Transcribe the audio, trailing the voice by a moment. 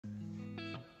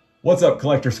What's up,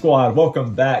 Collector Squad?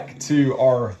 Welcome back to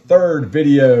our third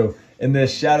video in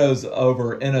this Shadows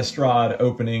over Innistrad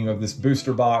opening of this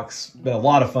booster box. Been a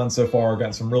lot of fun so far.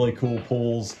 Got some really cool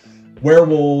pulls.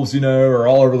 Werewolves, are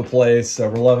all over the place, so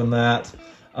we're loving that.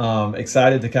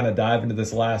 Excited to kind of dive into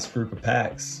this last group of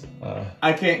packs.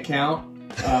 I can't count.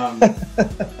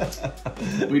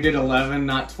 We did 11,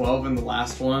 not 12 in the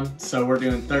last one, so we're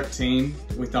doing 13.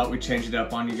 We thought we'd change it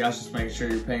up on you guys, just making sure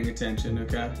you're paying attention,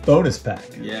 okay? Bonus pack.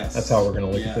 Yes. That's how we're going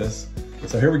to look at this.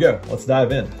 So here we go. Let's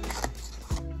dive in.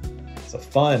 It's a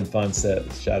fun set,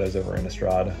 this Shadows over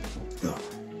Innistrad.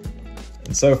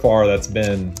 And so far, that's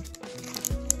been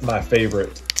my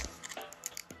favorite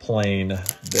plane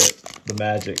that the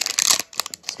Magic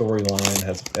storyline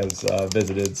has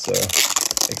visited, so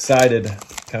excited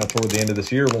kind of toward the end of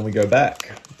this year when we go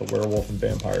back, the werewolf and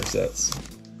vampire sets.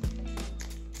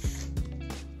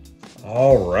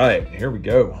 All right, here we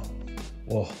go.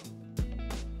 Whoa.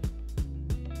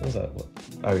 What was that?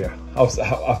 Oh yeah,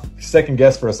 I second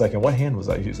guessed for a second. What hand was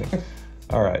I using?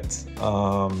 All right.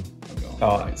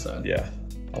 Right side. Yeah,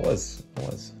 I was.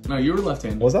 No, you were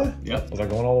left-handed. Was I? Yep. Was I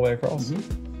going all the way across?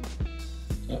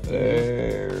 Mm-hmm. Yep.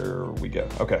 There we go.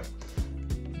 Okay.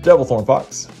 Devilthorn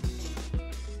Fox.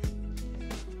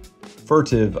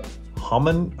 Furtive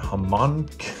Homunculus.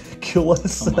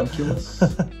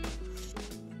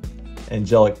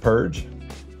 Angelic Purge.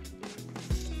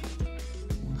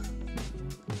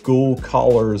 Ghoul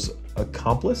Caller's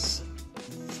Accomplice.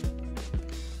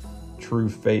 True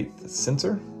Faith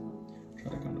Censor.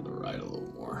 Try to come to the right a little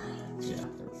more. Yeah,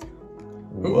 there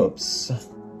we go. Whoops.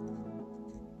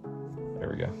 There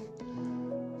we go.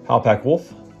 Howlpack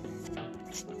Wolf.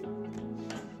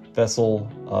 Vessel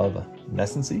of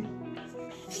Nescency.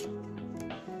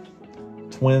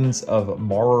 Twins of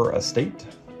Marrer Estate.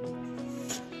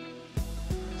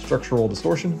 Structural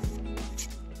Distortion.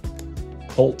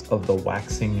 Cult of the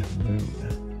Waxing Moon.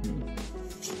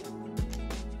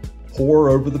 Pour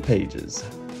Over the Pages. I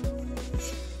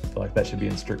feel like that should be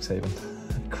in Strixhaven.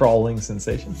 Crawling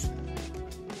Sensation.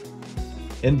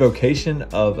 Invocation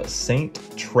of Saint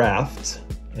Traft,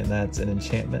 and that's an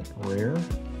enchantment rare.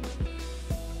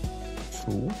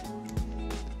 Cool.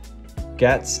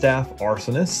 Gatstaff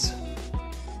Arsonist.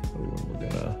 Oh, we're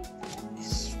gonna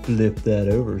flip that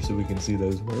over so we can see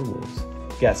those werewolves.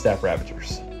 Gatstaff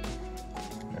Ravagers.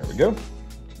 There we go.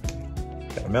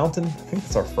 Got a mountain. I think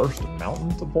it's our first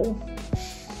mountain to pull.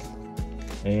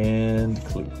 And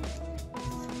Clue.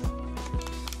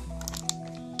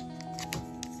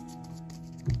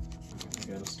 I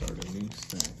gotta start a new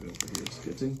stack over here. It's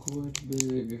getting quite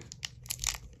big.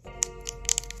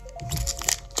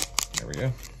 There we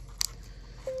go.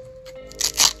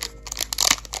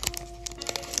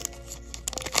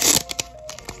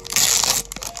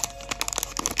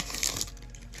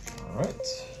 All right.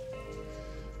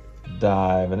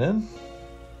 Diving in.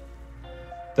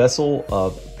 Vessel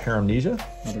of Paramnesia.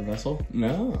 Another vessel?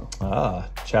 No. Ah,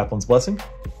 Chaplain's Blessing.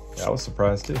 Yeah, I was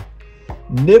surprised too.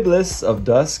 Niblis of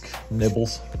Dusk.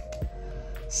 Nibbles.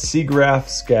 Seagraph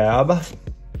Scab.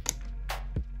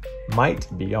 Might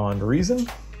Beyond Reason.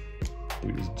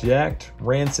 Dude is jacked.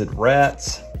 Rancid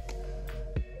Rats.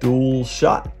 Dual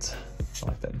Shot. I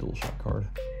like that dual shot card.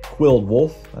 Quilled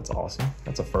Wolf. That's awesome.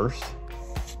 That's a first.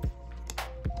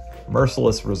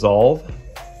 Merciless Resolve.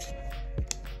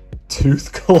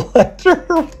 Tooth Collector.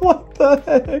 What the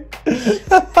heck?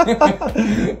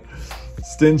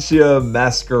 Stentia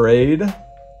Masquerade.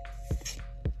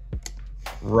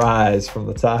 Rise from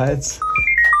the Tides.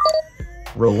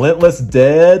 Relentless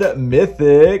Dead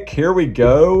Mythic. Here we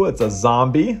go. It's a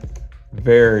zombie.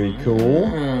 Very cool.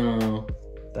 Oh.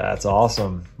 That's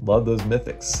awesome. Love those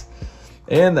mythics.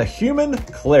 And the Human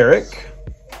Cleric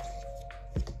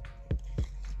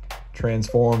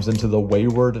transforms into the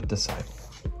Wayward Disciple.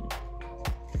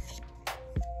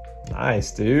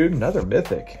 Nice, dude. Another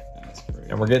mythic. That's great.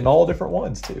 And we're getting all different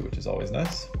ones too, which is always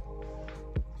nice.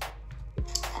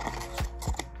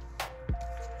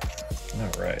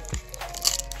 All right.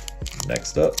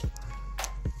 Next up.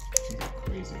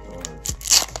 Crazy card.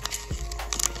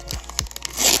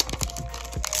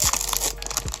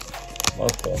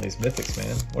 Love pulling these mythics,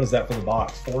 man. What is that for the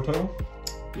box? 4 total?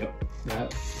 Yep.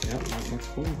 That looks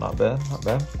cool. Not bad, not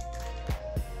bad.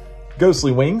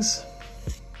 Ghostly Wings.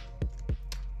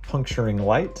 Puncturing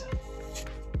Light.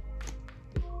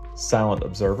 Silent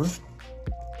Observer.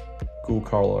 Ghoul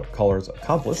Caller's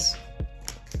Accomplice.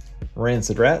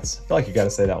 Rancid Rats. I feel like you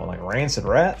gotta say that one, like Rancid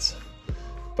Rats.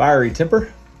 Fiery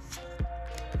Temper.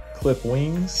 Clip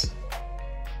Wings.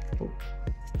 Oh,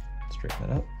 straighten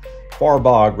that up.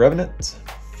 Farbog Revenant.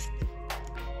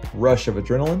 Rush of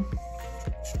Adrenaline.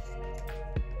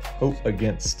 Hope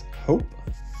Against Hope.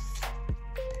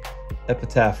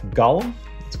 Epitaph Golem.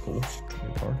 That's cool. That's a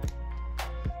good card.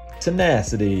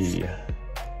 Tenacity.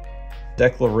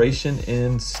 Declaration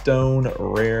in Stone,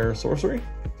 rare sorcery.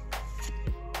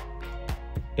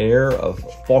 Heir of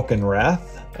Falcon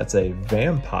Wrath. That's a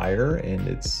vampire and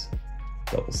it's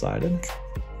double-sided.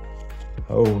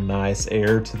 Oh, nice.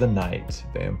 Heir to the Night.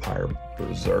 Vampire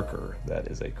Berserker. That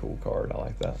is a cool card. I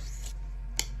like that.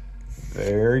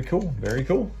 Very cool. Very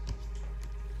cool.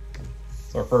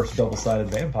 It's our first double-sided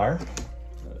vampire.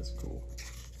 That is cool.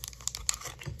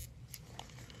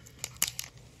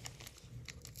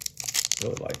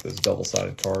 Really like those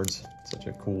double-sided cards. Such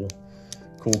a cool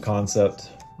concept.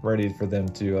 Ready for them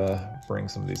to bring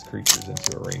some of these creatures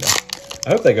into Arena. I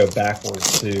hope they go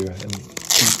backwards too and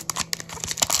keep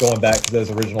going back to those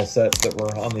original sets that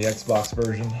were on the Xbox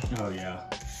version. Oh yeah,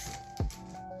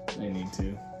 they need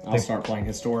to. I'll start playing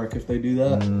Historic if they do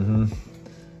that. Mm-hmm.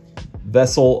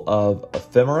 Vessel of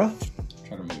Ephemera.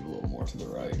 Try to move a little more to the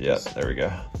right. Yep, there we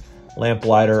go.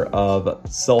 Lamplighter of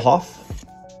Selhoff.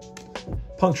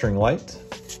 Puncturing Light.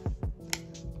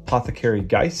 Apothecary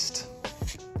Geist.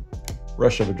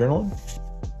 Rush of Adrenaline.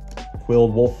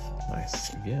 Quilled Wolf.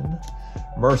 Nice again.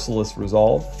 Merciless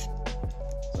Resolve.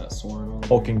 Is that Soren on there?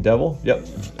 Hulking Devil. Yep.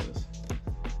 Yeah, it is.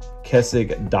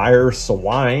 Kessig Dire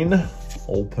Swine.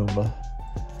 Old Puma.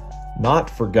 Not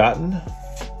Forgotten.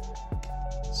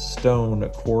 Stone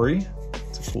Quarry.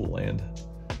 It's a cool land.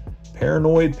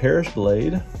 Paranoid Parish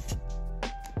Blade.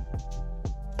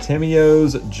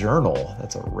 Timio's Journal.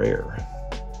 That's a rare.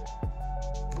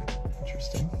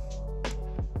 Interesting.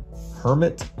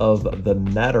 Hermit of the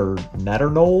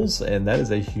Natternolls, and that is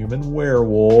a human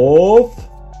werewolf.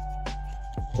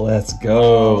 Let's go.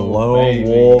 Oh, Lone baby.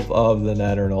 Wolf of the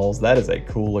Natternolls. That is a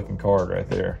cool looking card right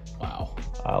there. Wow.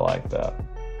 I like that.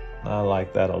 I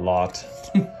like that a lot.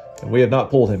 And we have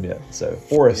not pulled him yet. So,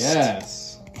 Forest.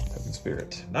 Yes. Token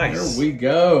Spirit. Nice. There we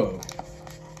go.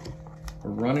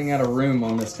 We're running out of room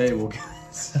on this table,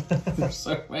 guys. There's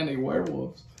so many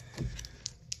werewolves.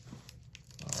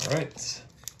 All right.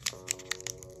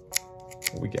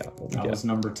 What we got? What we That got? was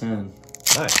number 10.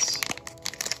 Nice.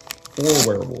 4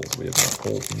 werewolves we have not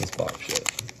pulled from this box yet.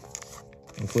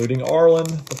 Including Arlen,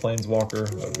 the Planeswalker.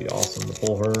 That would be awesome to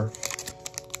pull her.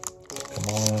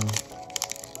 Come on.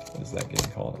 What is that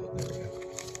getting called? There we go.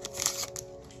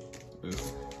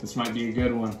 Ooh, this might be a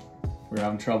good one. We're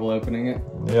having trouble opening it.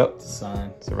 Yep. It's a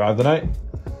sign. Survive the night.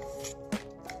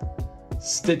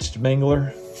 Stitched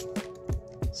Mangler.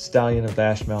 Stallion of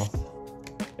Bashmouth.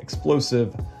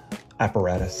 Explosive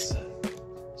Apparatus.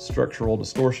 Structural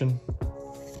Distortion.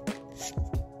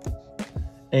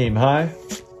 Aim High.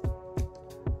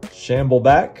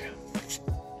 Shambleback.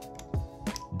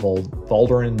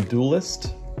 Valdarin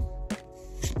Duelist.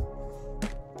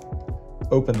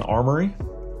 Open Armory.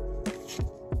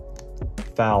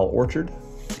 Foul Orchard.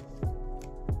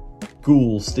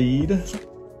 Ghoul Steed.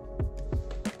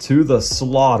 To the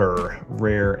Slaughter.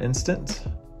 Rare Instant.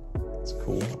 It's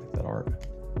cool. I like that art.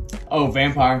 Oh,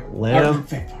 vampire.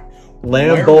 Vampire.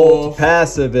 Lambolt Werewolf.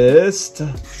 Pacifist.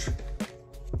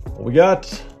 What we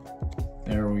got?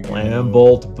 There we go.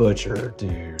 Lambolt Butcher.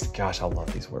 Dude, gosh, I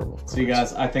love these werewolf cards. See,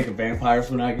 guys, I think of vampires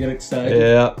when I get excited.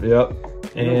 Yep, yep.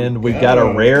 And we got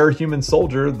a rare human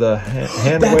soldier, the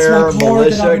Handwear That's my card that I've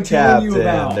Militia been telling you Captain.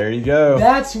 about. There you go.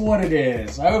 That's what it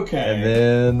is. Okay. And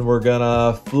then we're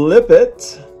gonna flip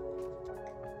it.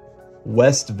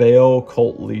 West Vale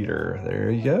Cult Leader.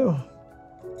 There you go.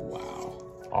 Wow.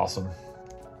 Awesome.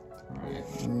 All right.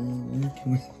 Can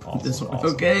we put Awesome, this one?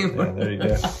 awesome. Okay. Yeah, there you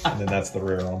go. And then that's the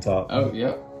rare on top. Oh,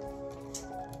 yep. Oh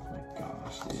my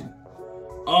gosh, dude.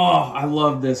 Oh, I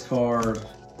love this card.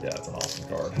 Yeah, it's an awesome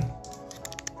card.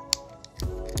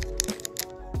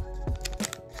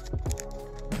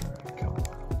 Alright, come on.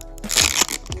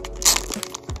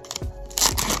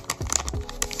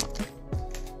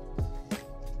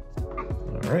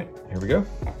 Alright, here we go.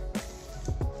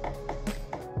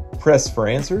 Press for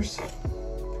Answers.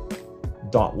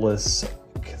 Dauntless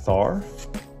Cathar.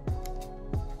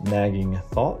 Nagging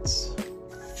Thoughts.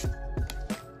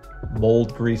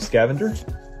 Mold Grief Scavenger.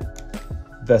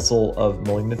 Vessel of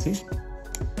Malignity.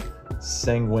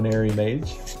 Sanguinary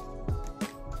Mage.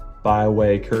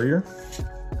 Byway Courier.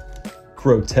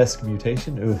 Grotesque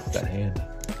Mutation. Ooh, that hand.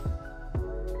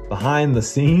 Behind the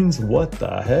Scenes. What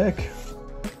the heck?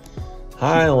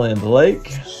 Highland Lake.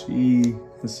 She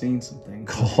has seen some things.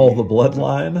 Call the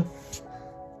Bloodline.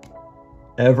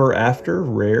 Ever After.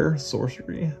 Rare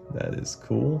Sorcery. That is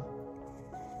cool.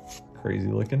 Crazy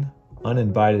looking.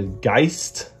 Uninvited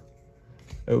Geist.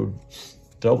 Oh,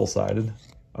 double-sided.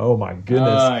 Oh my goodness.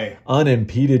 Aye.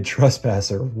 Unimpeded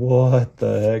Trespasser. What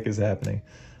the heck is happening?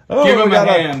 Oh, Give him a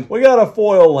hand. We got a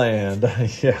foil land.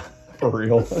 Yeah, for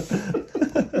real.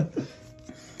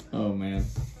 Oh, man.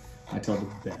 I told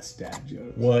the best dad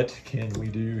joke. What can we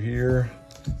do here?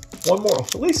 One more,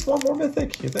 at least one more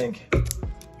mythic, you think?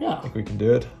 Yeah. I think we can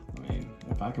do it. I mean,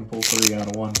 if I can pull 3 out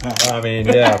of 1 pack. I mean,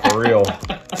 yeah, for real.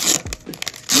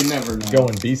 You never know.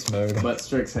 Going beast mode. But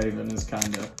Strixhaven is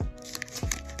kind of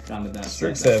that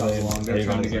set Strixhaven that comes along. They're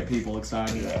trying to is get people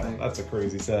excited. I Yeah, think. that's a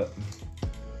crazy set.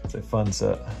 It's a fun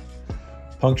set.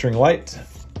 Puncturing Light,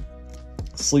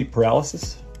 Sleep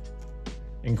Paralysis,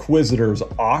 Inquisitor's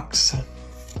Ox,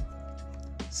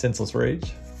 Senseless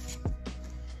Rage,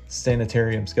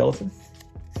 Sanitarium Skeleton,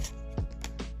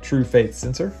 True Faith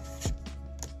Censor,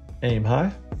 Aim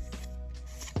High,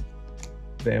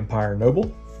 Vampire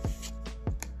Noble,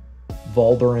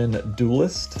 Valdarin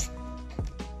Duelist,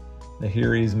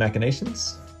 Nahiri's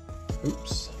Machinations,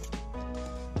 oops,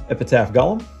 Epitaph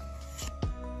Golem,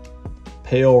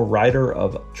 Pale Rider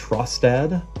of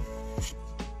Trostad,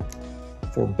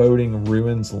 Foreboding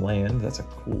Ruins Land. That's a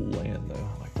cool land, though.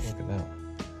 I like the look of that.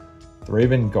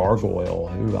 Thraben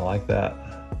Gargoyle. Ooh, I like that.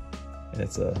 And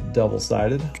it's a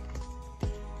double-sided.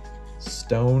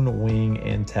 Stone Wing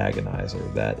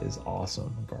Antagonizer. That is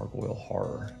awesome. Gargoyle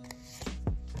Horror.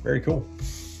 Very cool.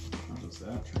 How does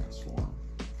that transform?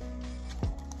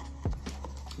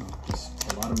 Oh,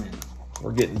 just a lot of mana.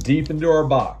 We're getting deep into our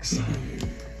box.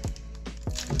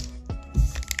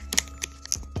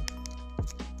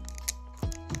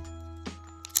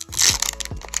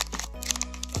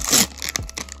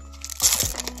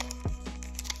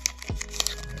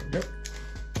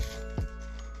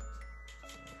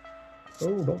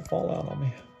 Oh, don't fall out on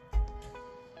me.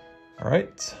 All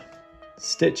right.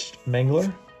 Stitched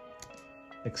Mangler.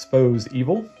 Expose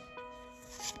Evil.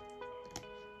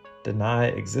 Deny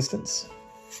Existence.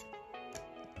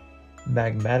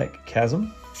 Magmatic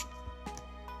Chasm.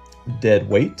 Dead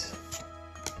Weight.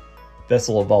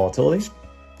 Vessel of Volatility.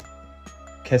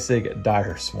 Kessig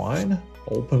Dire Swine.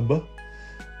 Old Pumbaa.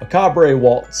 Macabre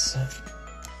Waltz.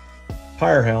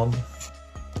 Pyrehound.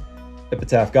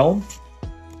 Epitaph Golem.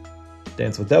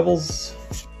 Dance with Devils,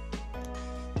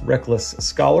 Reckless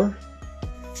Scholar,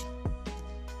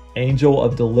 Angel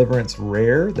of Deliverance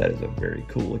Rare. That is a very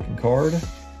cool looking card.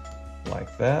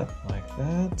 Like that, like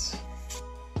that.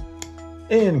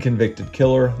 And Convicted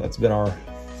Killer. That's been our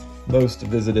most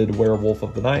visited Werewolf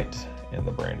of the Night. And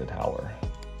the Branded Howler.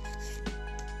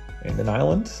 And an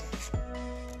Island.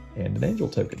 And an Angel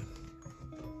Token.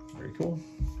 Very cool.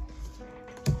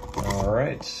 All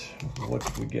right, what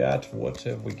have we got? What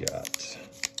have we got?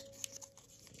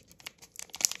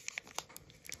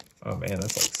 Oh man,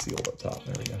 that's like sealed up top.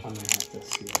 There we go. I may have to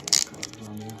seal that card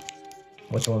on you.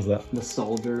 Which one's that? The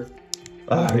Soldier.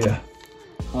 Oh yeah.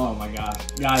 Oh my gosh.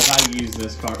 Guys, I use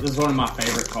this card. This is one of my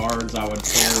favorite cards. I would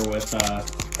pair with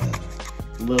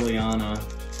Liliana.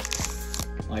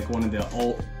 Like one of the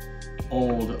old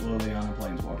Liliana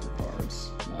Planeswalker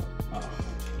cards. I'm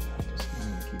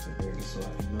gonna keep it there just so I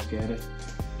can look at it.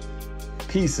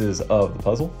 Pieces of the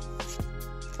Puzzle.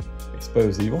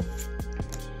 Expose Evil.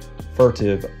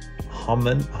 Furtive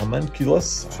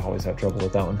Homunculus. I always have trouble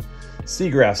with that one.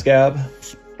 Seagrass Scab.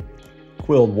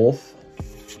 Quilled Wolf.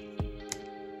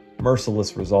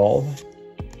 Merciless Resolve.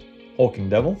 Hulking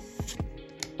Devil.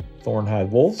 Thornhide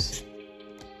Wolves.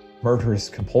 Murderous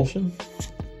Compulsion.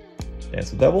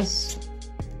 Dance with Devils.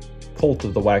 Cult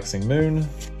of the Waxing Moon.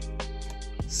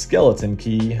 Skeleton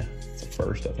Key. It's a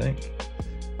first, I think.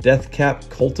 Deathcap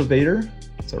Cultivator.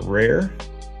 It's a rare.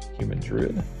 Human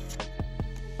Druid.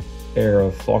 Heir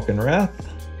of Falcon Wrath.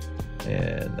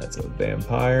 And that's a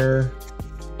vampire.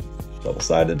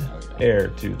 Double-sided. Heir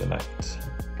to the Night.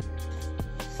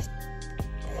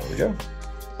 There we go.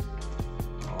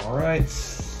 All right.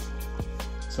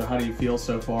 So how do you feel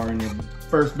so far in your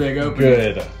first big opening?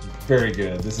 Good. Very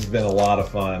good. This has been a lot of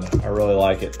fun. I really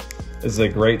like it. This is a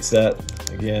great set.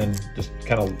 Again, just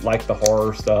kind of like the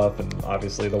horror stuff and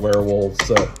obviously the werewolves.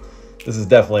 So this is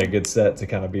definitely a good set to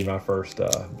kind of be my first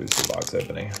booster box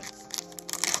opening.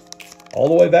 All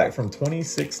the way back from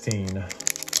 2016.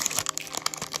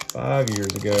 5 years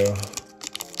ago.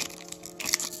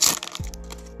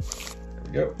 There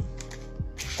we go.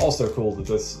 Also cool that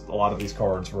a lot of these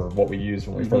cards were what we used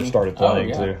when we first started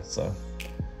playing too. So,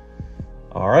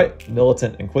 all right,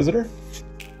 Militant Inquisitor,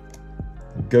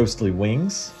 Ghostly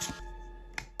Wings,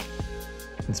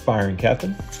 Inspiring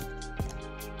Captain,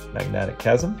 Magmatic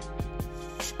Chasm,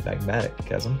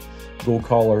 Ghoul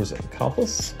Caller's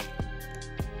Accomplice,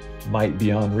 Might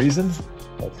Beyond Reason,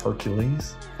 Old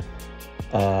Hercules,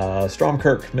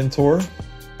 Stromkirk Mentor,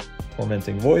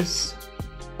 Tormenting Voice,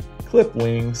 Clip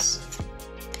Wings,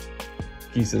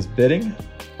 Geese's Bidding,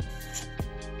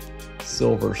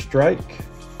 Silver Strike,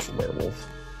 Werewolf.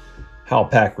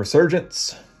 Howlpack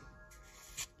Resurgence.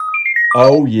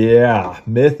 Oh yeah,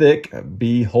 Mythic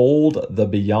Behold the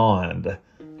Beyond.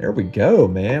 There we go,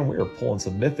 man. We are pulling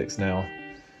some mythics now.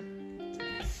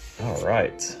 All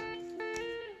right.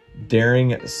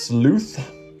 Daring Sleuth.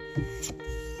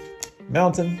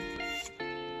 Mountain.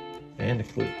 And a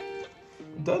Clue.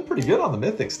 Done pretty good on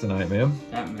the mythics tonight, man.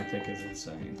 That mythic is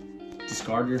insane.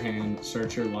 Discard your hand,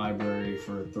 search your library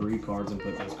for 3 cards, and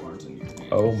put those cards in your hand.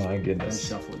 Oh my And goodness.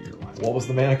 shuffle your library. What was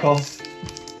the mana cost?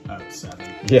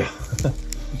 7. Yeah. I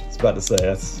was about to say,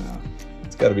 it's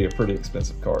got to be a pretty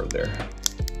expensive card there.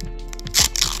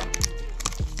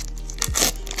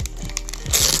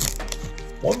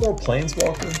 One more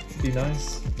Planeswalker would be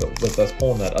nice, but with us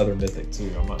pulling that other mythic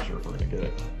too, I'm not sure if we're going to get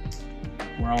it.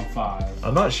 We're on 5.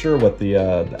 I'm not sure what the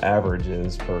average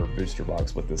is per booster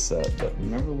box with this set, but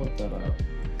Never looked that up.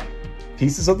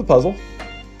 Pieces of the Puzzle,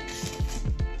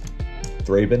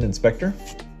 Thraben Inspector,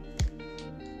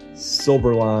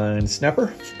 Silverline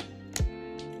Snapper,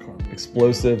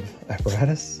 Explosive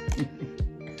Apparatus,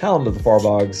 Hound of the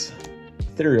Farbogs,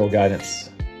 Ethereal Guidance,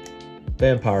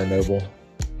 Vampire Noble,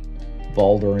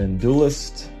 Valdarin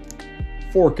Duelist,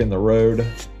 Fork in the Road,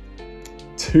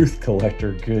 Tooth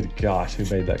Collector, good gosh, who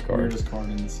made that card? Weirdest card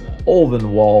in the set.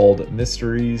 Olvenwald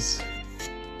Mysteries,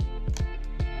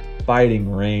 Biting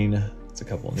Rain, that's a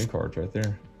couple of new cards right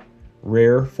there.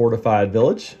 Rare Fortified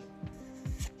Village,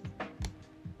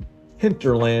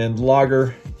 Hinterland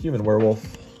Logger, Human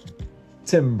Werewolf,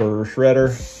 Timber Shredder.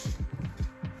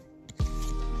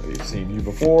 We've seen you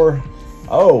before.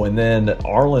 Oh, and then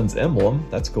Arlen's Emblem,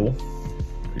 that's cool.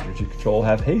 Creatures you control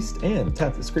have haste, and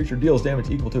tap this creature deals damage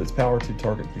equal to its power to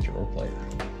target creature or player.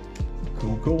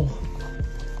 Cool, cool.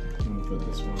 I'm gonna put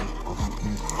this one.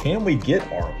 Can we get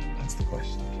Arlen? That's the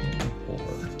question. Can we pull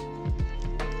her?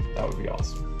 That would be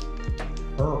awesome.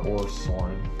 Her or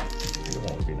Soren. Either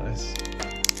one would be nice.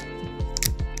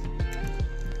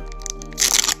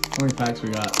 How many packs we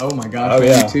got? Oh my gosh, Oh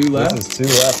yeah, 2 left? This is 2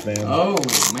 left, man. Oh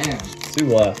man. 2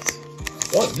 left.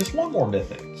 Just one more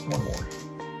mythic. Just one more.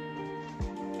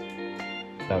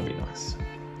 That would be nice.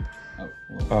 Oh,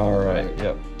 well, All right,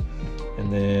 yep.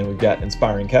 And then we've got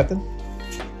Inspiring Captain,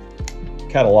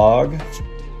 Catalog,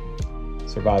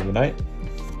 Survive the Night,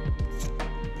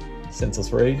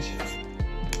 Senseless Rage,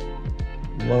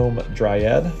 Loam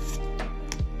Dryad,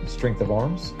 Strength of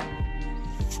Arms,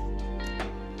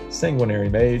 Sanguinary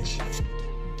Mage,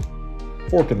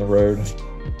 Fork in the Road,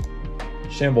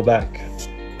 Shambleback,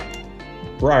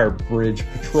 Briar Bridge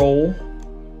Patrol,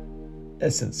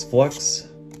 Essence Flux,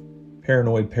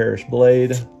 Paranoid Parish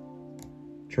Blade,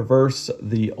 Traverse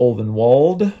the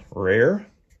Olvenwald, rare,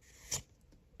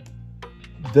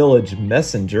 Village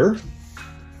Messenger,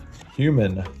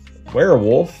 Human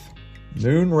Werewolf,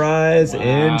 Moonrise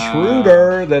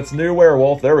Intruder, that's new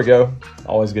werewolf, there we go.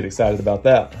 Always get excited about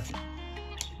that.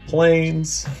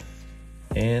 Plains,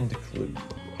 and Clue.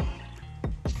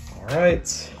 All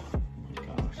right,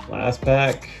 last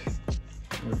pack.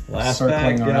 Last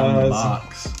pack, circling around the guys.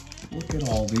 box. Look at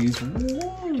all these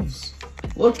wolves.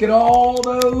 Look at all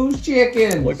those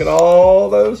chickens. Look at all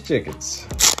those chickens.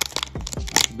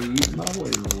 Be eating my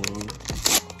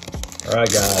werewolf. All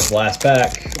right, guys, last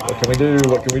pack. What can we do?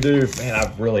 What can we do? Man,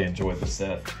 I've really enjoyed this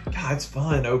set. God, it's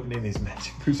fun opening these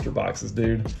Magic booster boxes,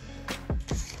 dude.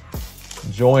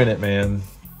 Enjoying it, man.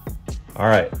 All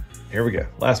right, here we go.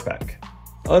 Last pack.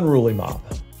 Unruly Mob.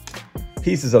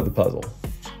 Pieces of the Puzzle.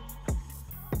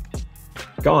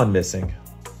 Gone Missing.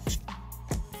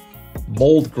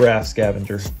 Mold Graph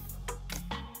Scavenger.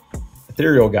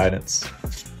 Ethereal Guidance.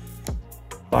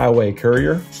 Byway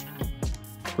Courier.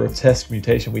 Grotesque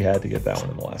Mutation. We had to get that one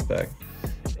in the last pack.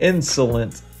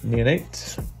 Insolent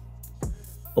Neonate.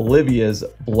 Olivia's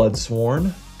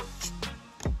Bloodsworn.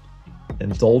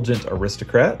 Indulgent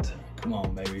Aristocrat. Come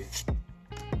on, baby.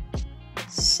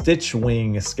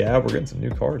 Stitchwing Scab. We're getting some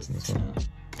new cards in this one.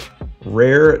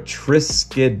 Rare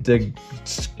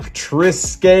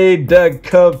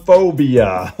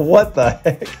Triskaidekaphobia. What the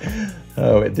heck?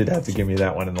 Oh, it did have to give me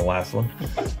that one in the last one.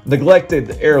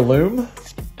 Neglected Heirloom.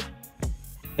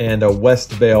 And a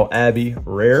Westvale Abbey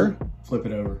rare. Flip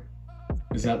it over.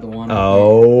 Is that the one?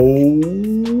 Oh,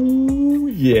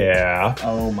 yeah.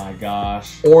 Oh my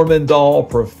gosh. Ormondal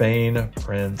Profane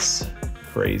Prince.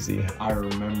 Crazy. I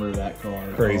remember that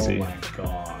card. Crazy. Oh my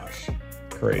gosh.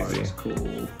 Crazy. That's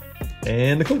cool.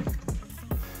 And cool.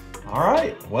 All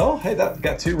right. Well, hey, that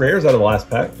got 2 rares out of the last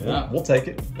pack. Yeah. We'll take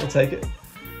it. We'll take it.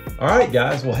 All right,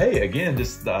 guys. Well, hey, again,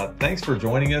 just thanks for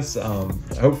joining us.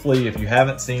 Hopefully, if you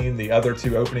haven't seen the other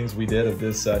 2 openings we did of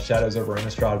this Shadows over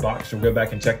Innistrad box, you'll go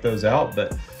back and check those out.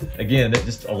 But again, it's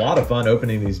just a lot of fun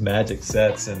opening these Magic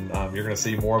sets, and you're going to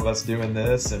see more of us doing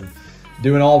this and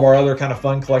doing all of our other kind of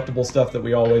fun collectible stuff that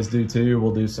we always do too.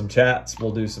 We'll do some chats,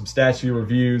 we'll do some statue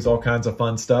reviews, all kinds of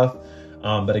fun stuff.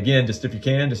 But again, just if you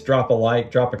can, just drop a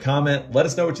like, drop a comment. Let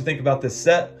us know what you think about this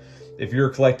set. If you're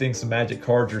collecting some Magic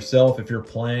cards yourself, if you're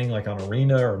playing like on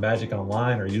Arena or Magic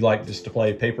Online, or you like just to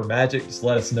play paper Magic, just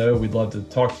let us know. We'd love to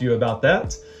talk to you about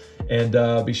that.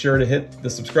 And be sure to hit the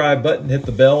subscribe button, hit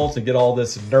the bell to get all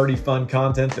this nerdy fun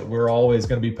content that we're always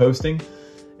going to be posting.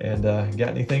 And got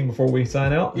anything before we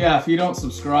sign out? Yeah, if you don't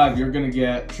subscribe, you're going to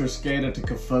get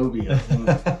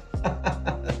triskaidekaphobia.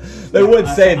 They would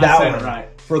say that one right.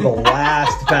 For the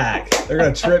last pack. They're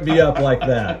going to trip me up like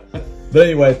that. But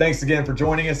anyway, thanks again for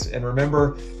joining us. And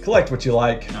remember, collect what you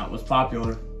like. Not what's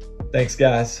popular. Thanks,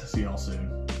 guys. See y'all soon.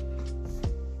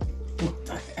 What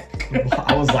the heck?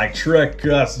 I was like,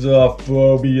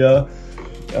 trichophobia.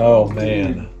 Oh,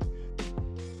 man.